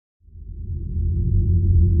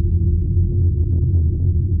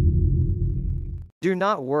Do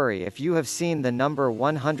not worry if you have seen the number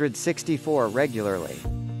 164 regularly.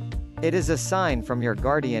 It is a sign from your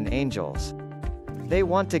guardian angels. They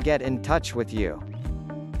want to get in touch with you.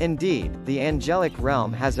 Indeed, the angelic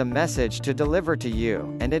realm has a message to deliver to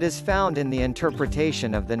you, and it is found in the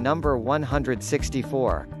interpretation of the number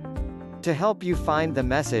 164. To help you find the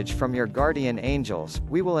message from your guardian angels,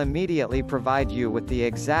 we will immediately provide you with the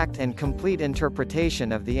exact and complete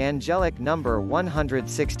interpretation of the angelic number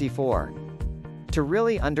 164. To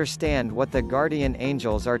really understand what the guardian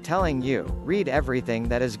angels are telling you, read everything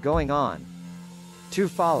that is going on. To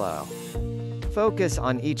follow. Focus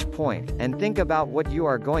on each point, and think about what you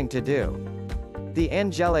are going to do. The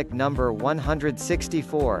angelic number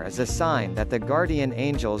 164 is a sign that the guardian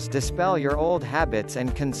angels dispel your old habits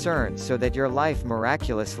and concerns so that your life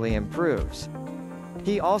miraculously improves.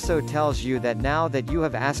 He also tells you that now that you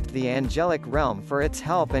have asked the angelic realm for its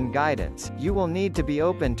help and guidance, you will need to be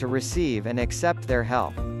open to receive and accept their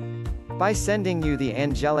help. By sending you the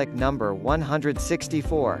angelic number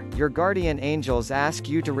 164, your guardian angels ask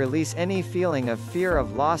you to release any feeling of fear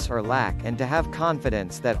of loss or lack and to have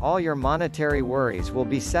confidence that all your monetary worries will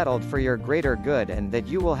be settled for your greater good and that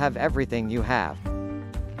you will have everything you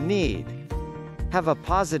need. Have a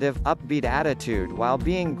positive, upbeat attitude while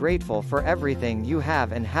being grateful for everything you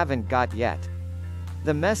have and haven't got yet.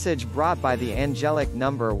 The message brought by the angelic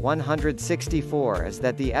number 164 is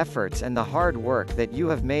that the efforts and the hard work that you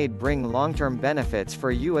have made bring long-term benefits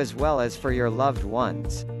for you as well as for your loved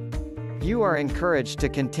ones. You are encouraged to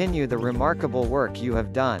continue the remarkable work you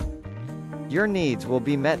have done. Your needs will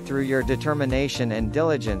be met through your determination and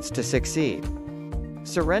diligence to succeed.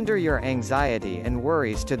 Surrender your anxiety and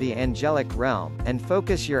worries to the angelic realm, and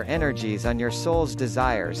focus your energies on your soul's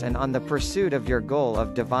desires and on the pursuit of your goal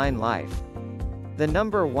of divine life. The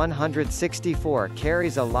number 164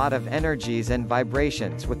 carries a lot of energies and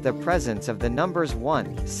vibrations with the presence of the numbers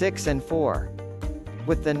 1, 6 and 4.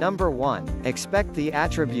 With the number 1, expect the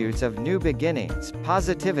attributes of new beginnings,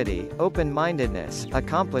 positivity, open-mindedness,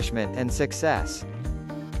 accomplishment and success.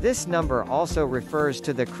 This number also refers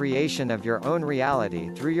to the creation of your own reality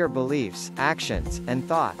through your beliefs, actions, and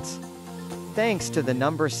thoughts. Thanks to the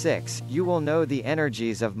number 6, you will know the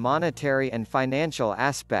energies of monetary and financial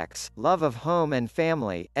aspects, love of home and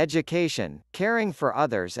family, education, caring for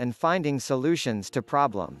others and finding solutions to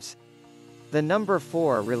problems. The number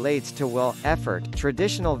 4 relates to will, effort,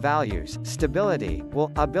 traditional values, stability,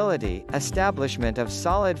 will, ability, establishment of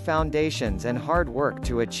solid foundations and hard work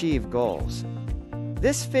to achieve goals.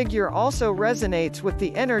 This figure also resonates with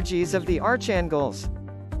the energies of the archangels.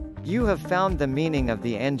 You have found the meaning of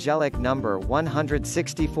the angelic number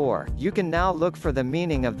 164. You can now look for the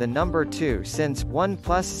meaning of the number 2 since 1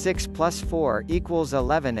 plus 6 plus 4 equals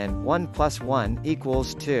 11 and 1 plus 1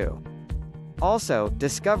 equals 2. Also,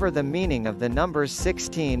 discover the meaning of the numbers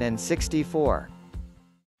 16 and 64.